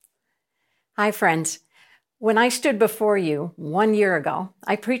Hi, friends. When I stood before you 1 year ago,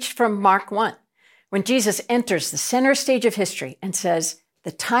 I preached from Mark 1, when Jesus enters the center stage of history and says,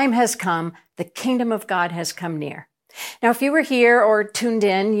 "The time has come, the kingdom of God has come near." Now, if you were here or tuned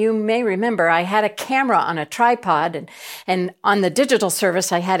in, you may remember I had a camera on a tripod, and on the digital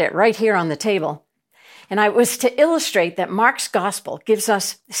service, I had it right here on the table. And I was to illustrate that Mark's gospel gives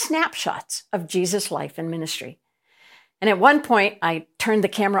us snapshots of Jesus' life and ministry. And at one point, I turned the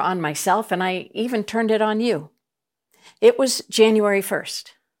camera on myself, and I even turned it on you. It was January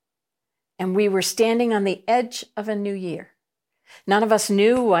 1st, and we were standing on the edge of a new year. None of us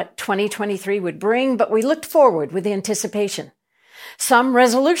knew what 2023 would bring, but we looked forward with anticipation. Some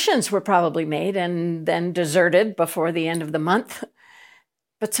resolutions were probably made and then deserted before the end of the month,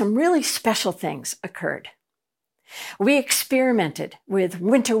 but some really special things occurred. We experimented with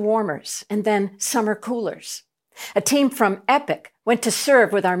winter warmers and then summer coolers. A team from Epic went to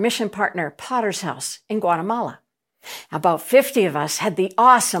serve with our mission partner, Potter's House, in Guatemala. About 50 of us had the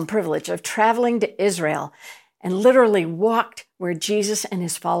awesome privilege of traveling to Israel and literally walked where Jesus and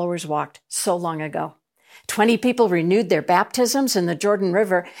his followers walked so long ago. 20 people renewed their baptisms in the Jordan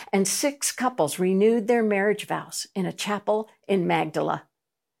River, and 6 couples renewed their marriage vows in a chapel in Magdala.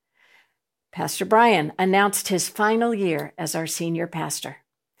 Pastor Brian announced his final year as our senior pastor,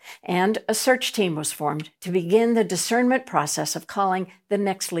 and a search team was formed to begin the discernment process of calling the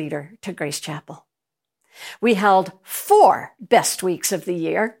next leader to Grace Chapel. We held 4 best weeks of the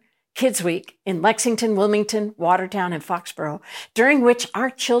year, Kids Week, in Lexington, Wilmington, Watertown, and Foxborough, during which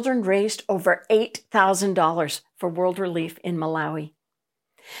our children raised over $8,000 for world relief in Malawi.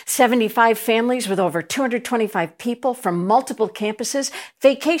 75 families with over 225 people from multiple campuses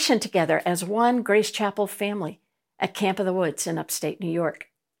vacationed together as one Grace Chapel family at Camp of the Woods in upstate New York.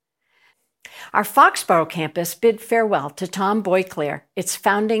 Our Foxborough campus bid farewell to Tom Boyclair, its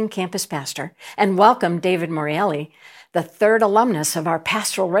founding campus pastor, and welcomed David Morelli, the 3rd alumnus of our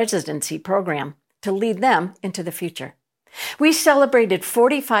pastoral residency program, to lead them into the future. We celebrated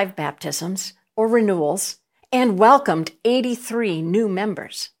 45 baptisms or renewals and welcomed 83 new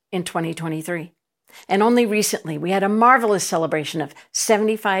members in 2023. And only recently, we had a marvelous celebration of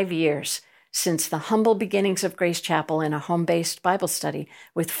 75 years since the humble beginnings of Grace Chapel in a home-based Bible study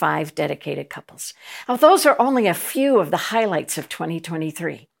with 5 dedicated couples. Now, those are only a few of the highlights of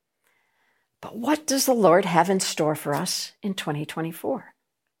 2023. But what does the Lord have in store for us in 2024?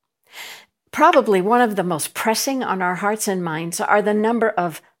 Probably one of the most pressing on our hearts and minds are the number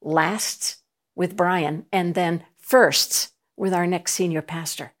of lasts with Brian and then firsts with our next senior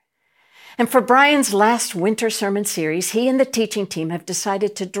pastor. And for Brian's last winter sermon series, he and the teaching team have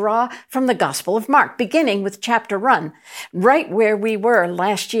decided to draw from the Gospel of Mark, beginning with chapter 1, right where we were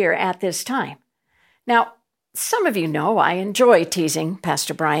last year at this time. Now, some of you know I enjoy teasing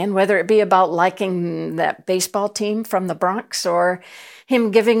Pastor Brian, whether it be about liking that baseball team from the Bronx or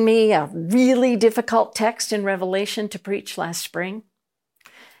him giving me a really difficult text in Revelation to preach last spring.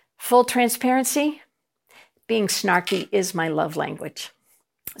 Full transparency, being snarky is my love language.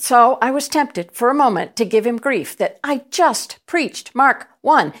 So I was tempted for a moment to give him grief that I just preached Mark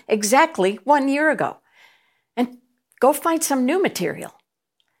 1 exactly 1 year ago and go find some new material.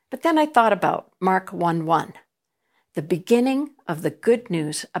 But then I thought about Mark 1:1, the beginning of the good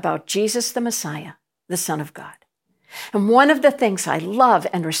news about Jesus the Messiah, the Son of God. And one of the things I love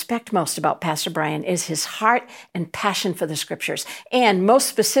and respect most about Pastor Brian is his heart and passion for the scriptures, and most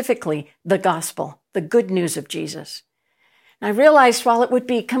specifically, the gospel, the good news of Jesus. And I realized while it would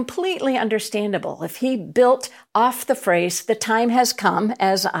be completely understandable if he built off the phrase, "the time has come,"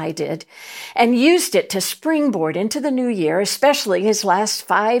 as I did, and used it to springboard into the new year, especially his last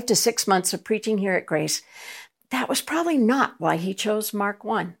 5 to 6 months of preaching here at Grace, that was probably not why he chose Mark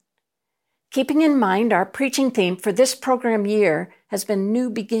 1. Keeping in mind our preaching theme for this program year has been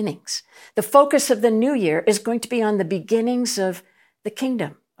new beginnings. The focus of the new year is going to be on the beginnings of the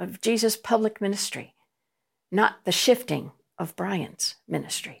kingdom, of Jesus' public ministry, not the shifting of Brian's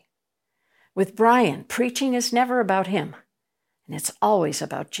ministry. With Brian, preaching is never about him, and it's always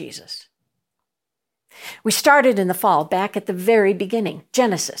about Jesus. We started in the fall back at the very beginning,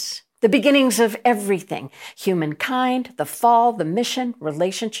 Genesis, the beginnings of everything, humankind, the fall, the mission,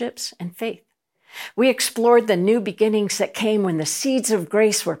 relationships, and faith. We explored the new beginnings that came when the seeds of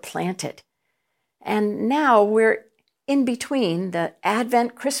grace were planted. And now we're in between the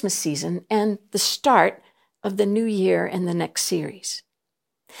Advent Christmas season and the start of the new year and the next series.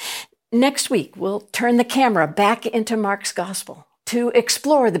 Next week, we'll turn the camera back into Mark's gospel to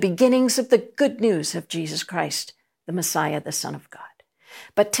explore the beginnings of the good news of Jesus Christ, the Messiah, the Son of God.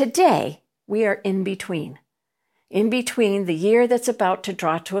 But today, we are in between. in between the year that's about to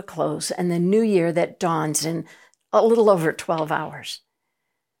draw to a close and the new year that dawns in a little over 12 hours.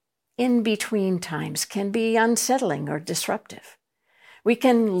 In between times can be unsettling or disruptive. We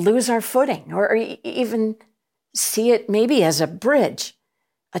can lose our footing or even see it maybe as a bridge,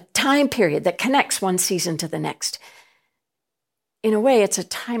 a time period that connects one season to the next. In a way, it's a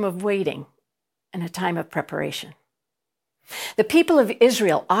time of waiting and a time of preparation. The people of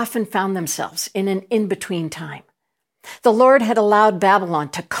Israel often found themselves in an in-between time. The Lord had allowed Babylon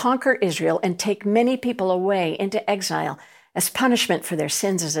to conquer Israel and take many people away into exile as punishment for their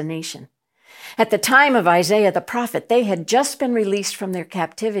sins as a nation. At the time of Isaiah the prophet, they had just been released from their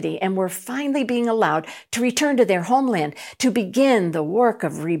captivity and were finally being allowed to return to their homeland to begin the work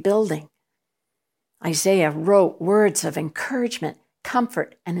of rebuilding. Isaiah wrote words of encouragement,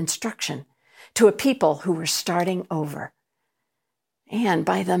 comfort, and instruction to a people who were starting over. And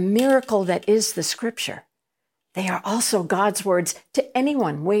by the miracle that is the Scripture, they are also God's words to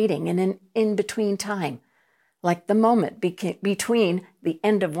anyone waiting in an in-between time, like the moment between the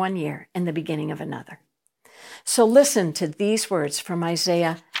end of one year and the beginning of another. So listen to these words from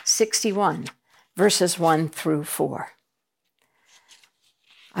Isaiah 61, verses 1 through 4.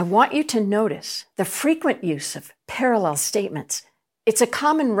 I want you to notice the frequent use of parallel statements. It's a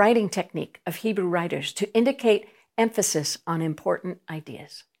common writing technique of Hebrew writers to indicate emphasis on important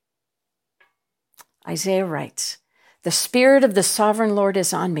ideas. Isaiah writes, "The Spirit of the Sovereign Lord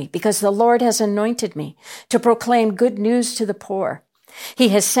is on me, because the Lord has anointed me to proclaim good news to the poor. He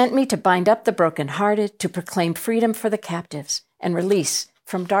has sent me to bind up the brokenhearted, to proclaim freedom for the captives and release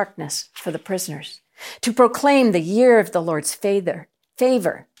from darkness for the prisoners, to proclaim the year of the Lord's favor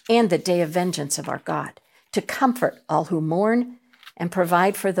and the day of vengeance of our God, to comfort all who mourn and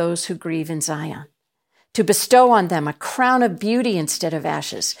provide for those who grieve in Zion, to bestow on them a crown of beauty instead of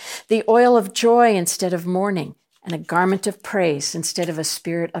ashes, the oil of joy instead of mourning, and a garment of praise instead of a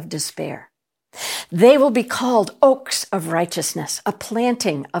spirit of despair. They will be called oaks of righteousness, a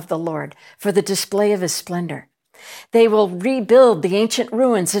planting of the Lord for the display of his splendor. They will rebuild the ancient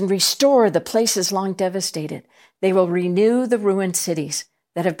ruins and restore the places long devastated. They will renew the ruined cities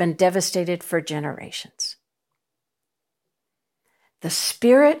that have been devastated for generations." The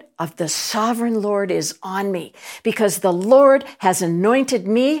Spirit of the Sovereign Lord is on me, because the Lord has anointed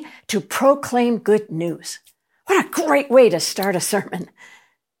me to proclaim good news. What a great way to start a sermon.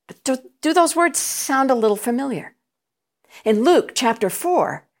 But do those words sound a little familiar? In Luke chapter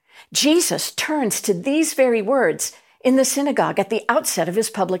 4, Jesus turns to these very words in the synagogue at the outset of his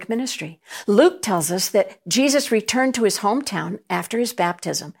public ministry. Luke tells us that Jesus returned to his hometown after his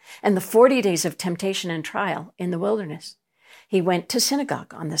baptism and the 40 days of temptation and trial in the wilderness. He went to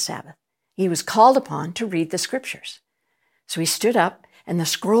synagogue on the Sabbath. He was called upon to read the Scriptures. So he stood up, and the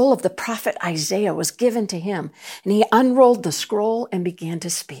scroll of the prophet Isaiah was given to him, and he unrolled the scroll and began to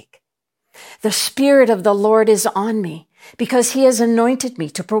speak. "The Spirit of the Lord is on me, because he has anointed me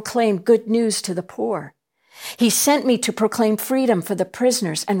to proclaim good news to the poor. He sent me to proclaim freedom for the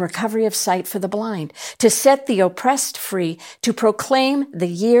prisoners and recovery of sight for the blind, to set the oppressed free, to proclaim the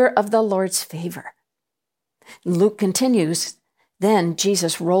year of the Lord's favor." Luke continues, "Then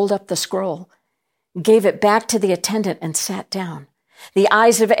Jesus rolled up the scroll, gave it back to the attendant, and sat down. The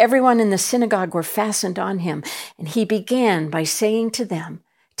eyes of everyone in the synagogue were fastened on him, and he began by saying to them,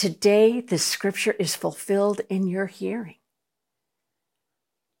 'Today this scripture is fulfilled in your hearing.'"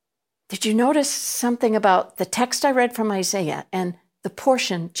 Did you notice something about the text I read from Isaiah and the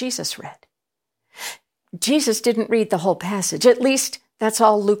portion Jesus read? Jesus didn't read the whole passage. At least that's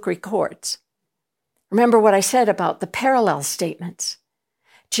all Luke records. Remember what I said about the parallel statements.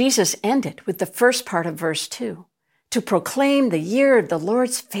 Jesus ended with the first part of verse 2, to proclaim the year of the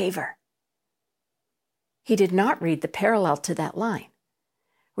Lord's favor. He did not read the parallel to that line,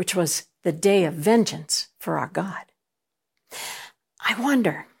 which was the day of vengeance for our God. I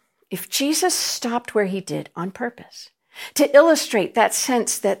wonder if Jesus stopped where he did on purpose, to illustrate that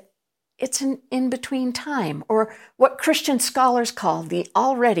sense that it's an in-between time, or what Christian scholars call the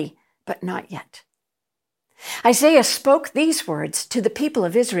already but not yet. Isaiah spoke these words to the people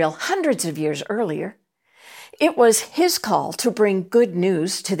of Israel hundreds of years earlier. It was his call to bring good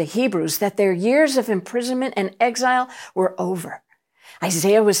news to the Hebrews that their years of imprisonment and exile were over.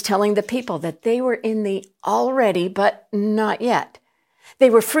 Isaiah was telling the people that they were in the already but not yet.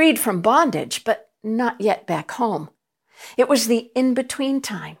 They were freed from bondage, but not yet back home. It was the in-between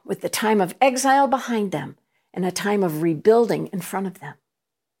time, with the time of exile behind them and a time of rebuilding in front of them.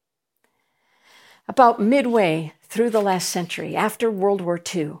 About midway through the last century, after World War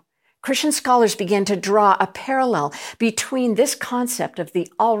II, Christian scholars began to draw a parallel between this concept of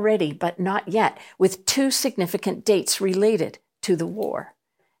the already but not yet with two significant dates related to the war,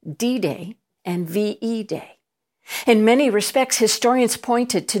 D-Day and VE Day. In many respects, historians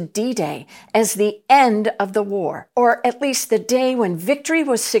pointed to D-Day as the end of the war, or at least the day when victory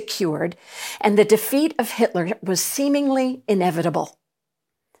was secured and the defeat of Hitler was seemingly inevitable.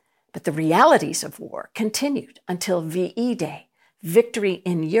 But the realities of war continued until VE Day, Victory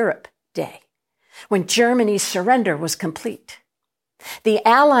in Europe Day, when Germany's surrender was complete. The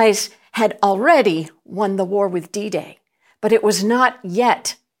Allies had already won the war with D-Day, but it was not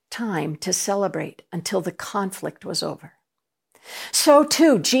yet time to celebrate until the conflict was over. So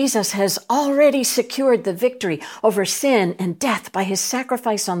too, Jesus has already secured the victory over sin and death by his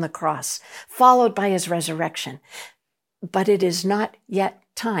sacrifice on the cross, followed by his resurrection. But it is not yet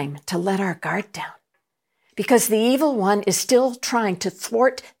time to let our guard down, because the evil one is still trying to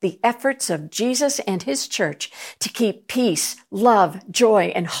thwart the efforts of Jesus and his church to keep peace, love,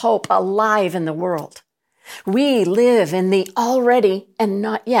 joy, and hope alive in the world. We live in the already and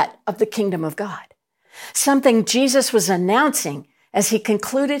not yet of the kingdom of God, something Jesus was announcing as he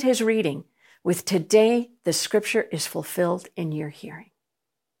concluded his reading with, "Today the scripture is fulfilled in your hearing."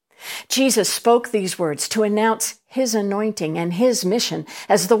 Jesus spoke these words to announce his anointing and his mission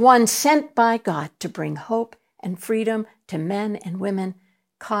as the one sent by God to bring hope and freedom to men and women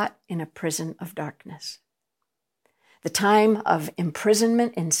caught in a prison of darkness. The time of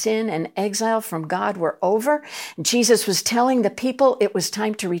imprisonment in sin and exile from God were over. Jesus was telling the people it was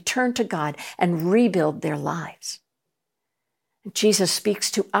time to return to God and rebuild their lives. Jesus speaks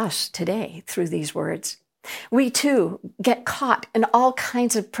to us today through these words. We too get caught in all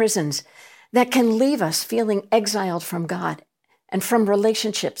kinds of prisons that can leave us feeling exiled from God and from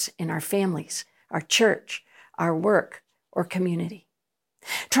relationships in our families, our church, our work, or community.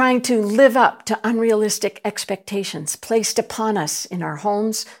 Trying to live up to unrealistic expectations placed upon us in our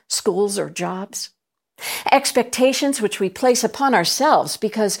homes, schools, or jobs. Expectations which we place upon ourselves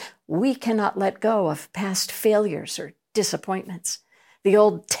because we cannot let go of past failures or disappointments. The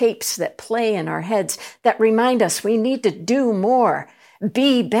old tapes that play in our heads that remind us we need to do more,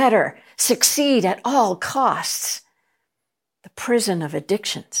 be better, succeed at all costs. The prison of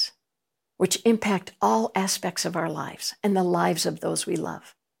addictions, which impact all aspects of our lives and the lives of those we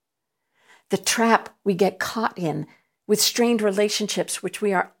love. The trap we get caught in with strained relationships which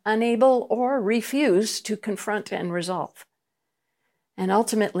we are unable or refuse to confront and resolve. And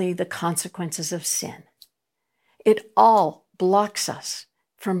ultimately, the consequences of sin. It all blocks us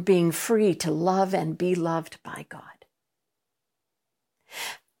from being free to love and be loved by God.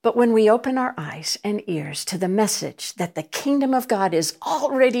 But when we open our eyes and ears to the message that the kingdom of God is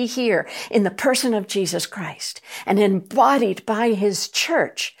already here in the person of Jesus Christ and embodied by his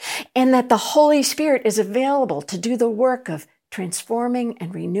church, and that the Holy Spirit is available to do the work of transforming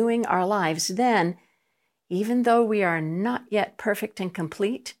and renewing our lives, then, even though we are not yet perfect and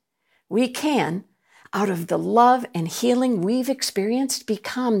complete, we can, out of the love and healing we've experienced,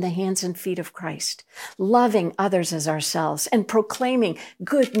 become the hands and feet of Christ, loving others as ourselves and proclaiming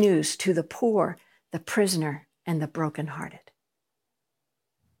good news to the poor, the prisoner, and the brokenhearted.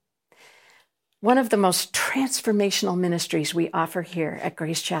 One of the most transformational ministries we offer here at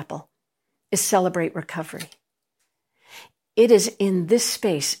Grace Chapel is Celebrate Recovery. It is in this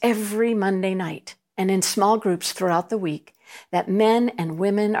space every Monday night and in small groups throughout the week that men and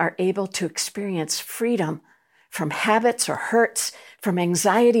women are able to experience freedom from habits or hurts, from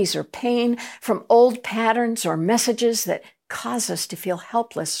anxieties or pain, from old patterns or messages that cause us to feel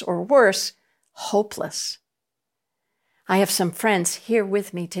helpless or worse, hopeless. I have some friends here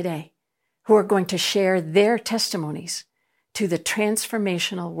with me today who are going to share their testimonies to the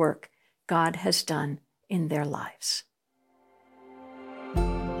transformational work God has done in their lives.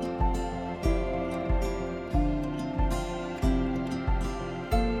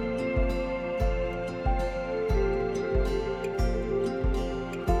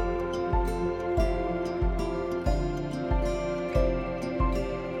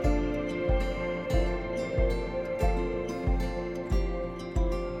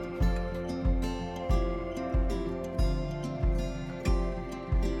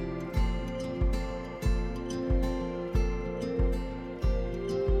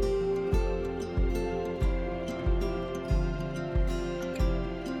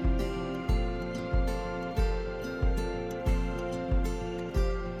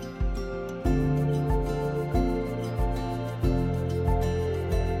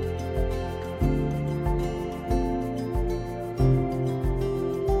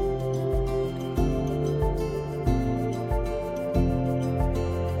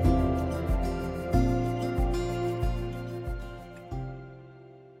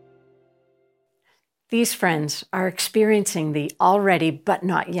 These friends are experiencing the already but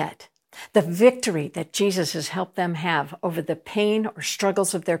not yet, the victory that Jesus has helped them have over the pain or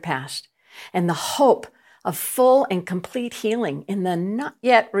struggles of their past, and the hope of full and complete healing in the not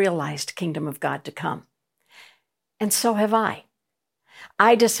yet realized kingdom of God to come. And so have I.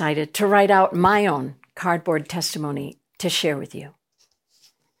 I decided to write out my own cardboard testimony to share with you.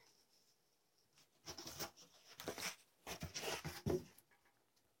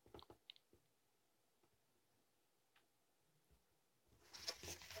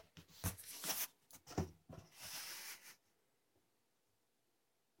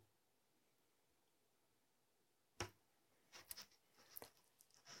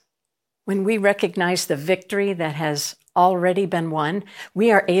 When we recognize the victory that has already been won,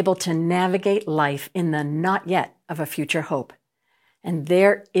 we are able to navigate life in the not yet of a future hope. And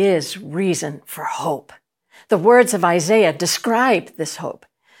there is reason for hope. The words of Isaiah describe this hope.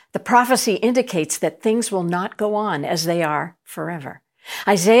 The prophecy indicates that things will not go on as they are forever.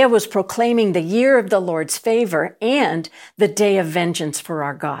 Isaiah was proclaiming the year of the Lord's favor and the day of vengeance for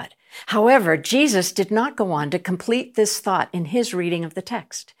our God. However, Jesus did not go on to complete this thought in his reading of the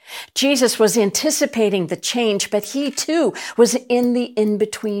text. Jesus was anticipating the change, but he too was in the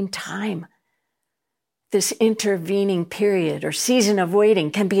in-between time. This intervening period or season of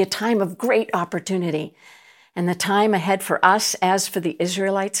waiting can be a time of great opportunity. And the time ahead for us, as for the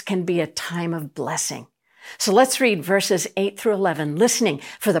Israelites, can be a time of blessing. So let's read verses 8 through 11, listening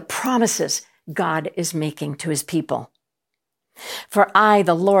for the promises God is making to his people. For I,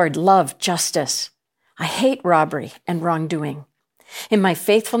 the Lord, love justice. I hate robbery and wrongdoing. In my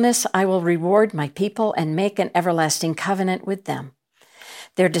faithfulness, I will reward my people and make an everlasting covenant with them.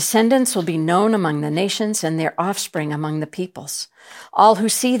 Their descendants will be known among the nations and their offspring among the peoples. All who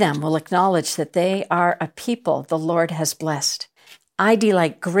see them will acknowledge that they are a people the Lord has blessed. I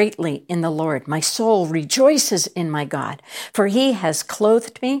delight greatly in the Lord. My soul rejoices in my God, for he has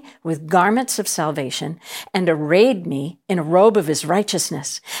clothed me with garments of salvation and arrayed me in a robe of his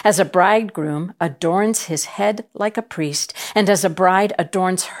righteousness. As a bridegroom adorns his head like a priest, and as a bride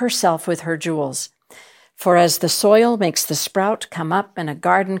adorns herself with her jewels. For as the soil makes the sprout come up and a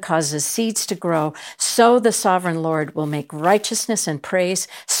garden causes seeds to grow, so the sovereign Lord will make righteousness and praise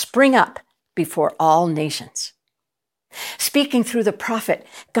spring up before all nations. Speaking through the prophet,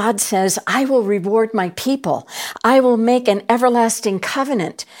 God says, I will reward my people. I will make an everlasting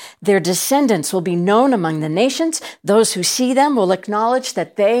covenant. Their descendants will be known among the nations. Those who see them will acknowledge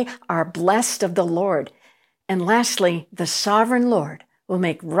that they are blessed of the Lord. And lastly, the sovereign Lord will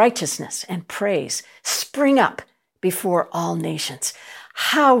make righteousness and praise spring up before all nations.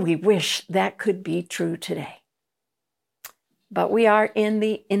 How we wish that could be true today. But we are in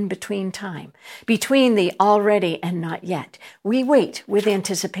the in-between time, between the already and not yet. We wait with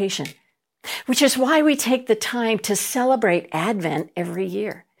anticipation, which is why we take the time to celebrate Advent every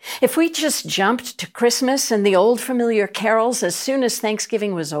year. If we just jumped to Christmas and the old familiar carols as soon as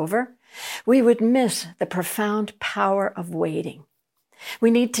Thanksgiving was over, we would miss the profound power of waiting.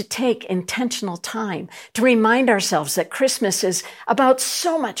 We need to take intentional time to remind ourselves that Christmas is about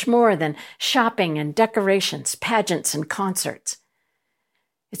so much more than shopping and decorations, pageants and concerts.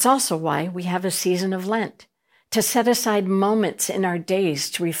 It's also why we have a season of Lent, to set aside moments in our days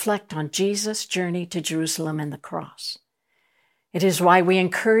to reflect on Jesus' journey to Jerusalem and the cross. It is why we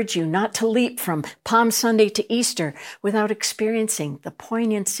encourage you not to leap from Palm Sunday to Easter without experiencing the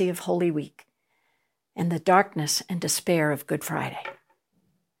poignancy of Holy Week and the darkness and despair of Good Friday.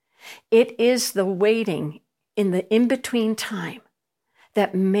 It is the waiting in the in-between time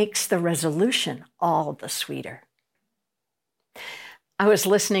that makes the resolution all the sweeter. I was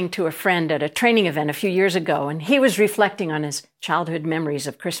listening to a friend at a training event a few years ago, and he was reflecting on his childhood memories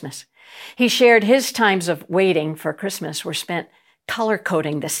of Christmas. He shared his times of waiting for Christmas were spent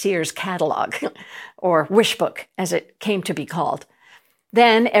color-coding the Sears catalog, or wish book, as it came to be called.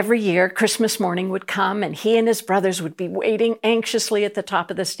 Then every year, Christmas morning would come, and he and his brothers would be waiting anxiously at the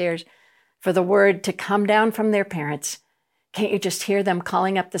top of the stairs for the word to come down from their parents. Can't you just hear them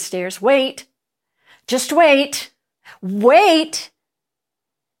calling up the stairs? Wait! Just wait! Wait!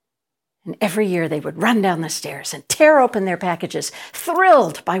 And every year they would run down the stairs and tear open their packages,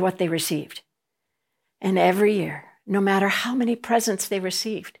 thrilled by what they received. And every year, no matter how many presents they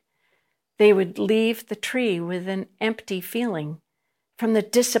received, they would leave the tree with an empty feeling from the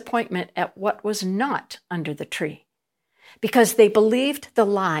disappointment at what was not under the tree, because they believed the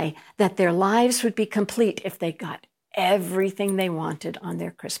lie that their lives would be complete if they got everything they wanted on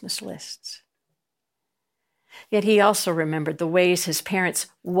their Christmas lists. Yet he also remembered the ways his parents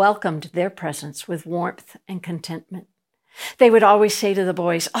welcomed their presents with warmth and contentment. They would always say to the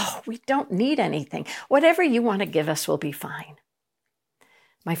boys, "Oh, we don't need anything. Whatever you want to give us will be fine."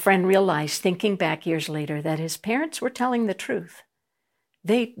 My friend realized, thinking back years later, that his parents were telling the truth.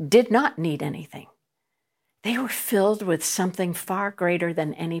 They did not need anything. They were filled with something far greater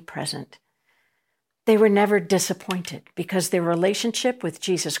than any present. They were never disappointed because their relationship with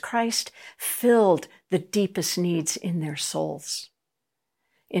Jesus Christ filled the deepest needs in their souls.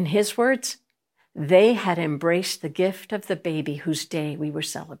 In his words, they had embraced the gift of the baby whose day we were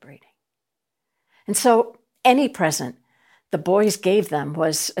celebrating. And so any present the boys gave them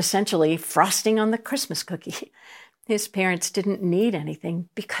was essentially frosting on the Christmas cookie. His parents didn't need anything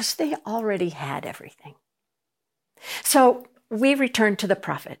because they already had everything. So we return to the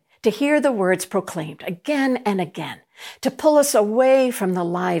prophet to hear the words proclaimed again and again, to pull us away from the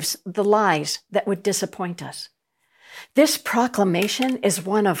lies that would disappoint us. This proclamation is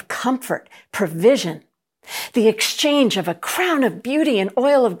one of comfort, provision, the exchange of a crown of beauty and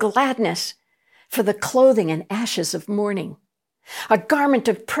oil of gladness for the clothing and ashes of mourning, a garment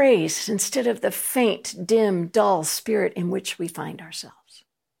of praise instead of the faint, dim, dull spirit in which we find ourselves.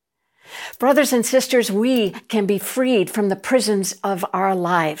 Brothers and sisters, we can be freed from the prisons of our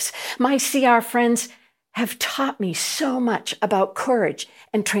lives. My CR friends have taught me so much about courage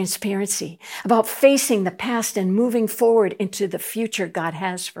and transparency, about facing the past and moving forward into the future God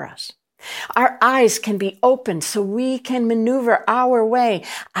has for us. Our eyes can be opened so we can maneuver our way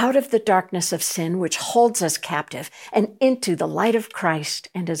out of the darkness of sin, which holds us captive, and into the light of Christ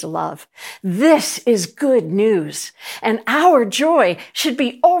and his love. This is good news, and our joy should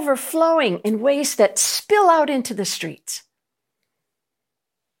be overflowing in ways that spill out into the streets.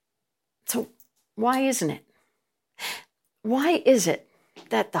 So why isn't it? Why is it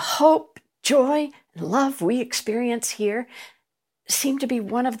that the hope, joy, and love we experience here seem to be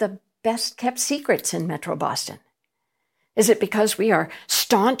one of the best kept secrets in Metro Boston? Is it because we are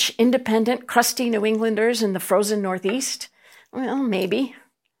staunch, independent, crusty New Englanders in the frozen Northeast? Well, maybe.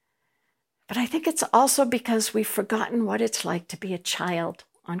 But I think it's also because we've forgotten what it's like to be a child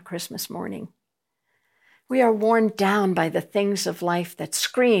on Christmas morning. We are worn down by the things of life that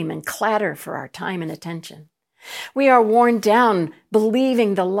scream and clatter for our time and attention. We are worn down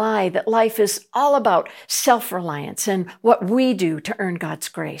believing the lie that life is all about self-reliance and what we do to earn God's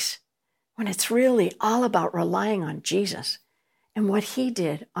grace, when it's really all about relying on Jesus and what he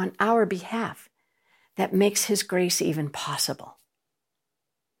did on our behalf that makes his grace even possible.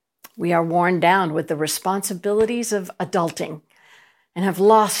 We are worn down with the responsibilities of adulting and have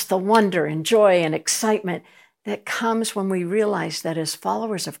lost the wonder and joy and excitement that comes when we realize that as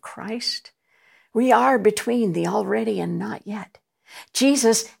followers of Christ, we are between the already and not yet.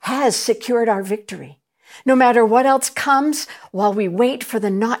 Jesus has secured our victory. No matter what else comes while we wait for the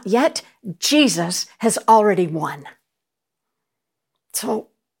not yet, Jesus has already won. So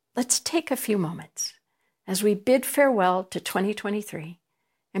let's take a few moments as we bid farewell to 2023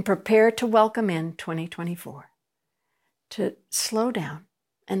 and prepare to welcome in 2024, to slow down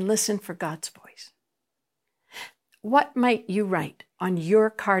and listen for God's voice. What might you write on your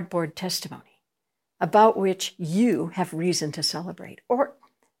cardboard testimony about which you have reason to celebrate? Or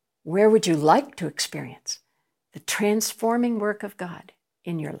where would you like to experience the transforming work of God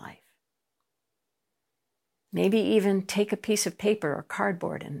in your life? Maybe even take a piece of paper or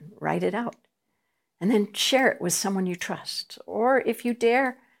cardboard and write it out, and then share it with someone you trust. Or if you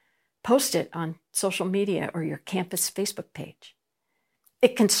dare, post it on social media or your campus Facebook page.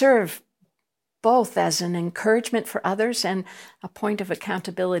 It can serve both as an encouragement for others and a point of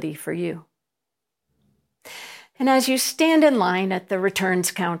accountability for you. And as you stand in line at the returns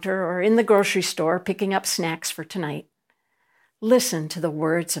counter or in the grocery store picking up snacks for tonight, listen to the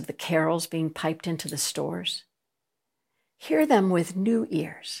words of the carols being piped into the stores. Hear them with new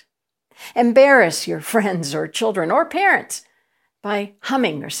ears. Embarrass your friends or children or parents by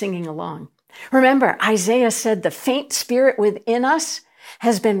humming or singing along. Remember, Isaiah said the faint spirit within us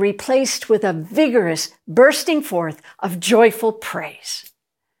has been replaced with a vigorous bursting forth of joyful praise.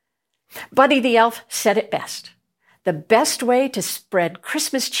 Buddy the Elf said it best. The best way to spread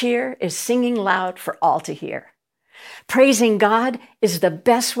Christmas cheer is singing loud for all to hear. Praising God is the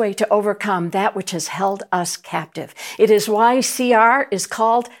best way to overcome that which has held us captive. It is why CR is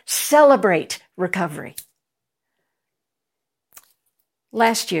called Celebrate Recovery.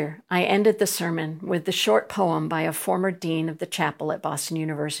 Last year, I ended the sermon with the short poem by a former dean of the chapel at Boston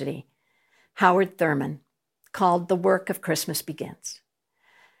University, Howard Thurman, called The Work of Christmas Begins.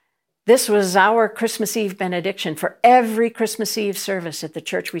 This was our Christmas Eve benediction for every Christmas Eve service at the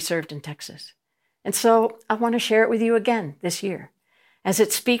church we served in Texas. And so I want to share it with you again this year, as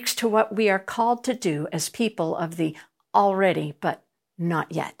it speaks to what we are called to do as people of the already, but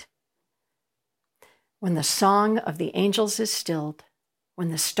not yet. When the song of the angels is stilled, when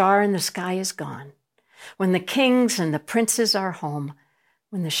the star in the sky is gone, when the kings and the princes are home,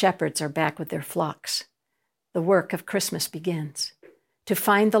 when the shepherds are back with their flocks, the work of Christmas begins, to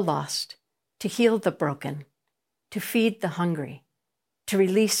find the lost, to heal the broken, to feed the hungry, to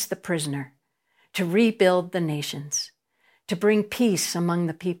release the prisoner, to rebuild the nations, to bring peace among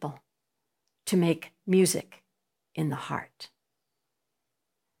the people, to make music in the heart.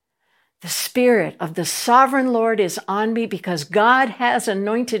 The Spirit of the Sovereign Lord is on me because God has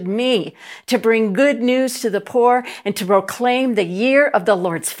anointed me to bring good news to the poor and to proclaim the year of the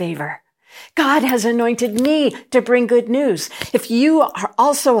Lord's favor. God has anointed me to bring good news. If you are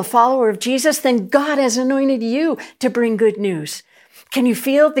also a follower of Jesus, then God has anointed you to bring good news. Can you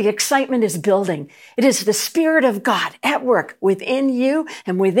feel the excitement is building? It is the Spirit of God at work within you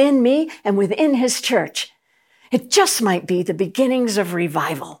and within me and within His church. It just might be the beginnings of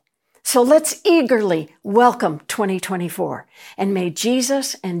revival. So let's eagerly welcome 2024, and may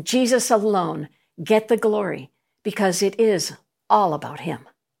Jesus and Jesus alone get the glory, because it is all about Him.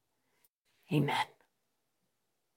 Amen.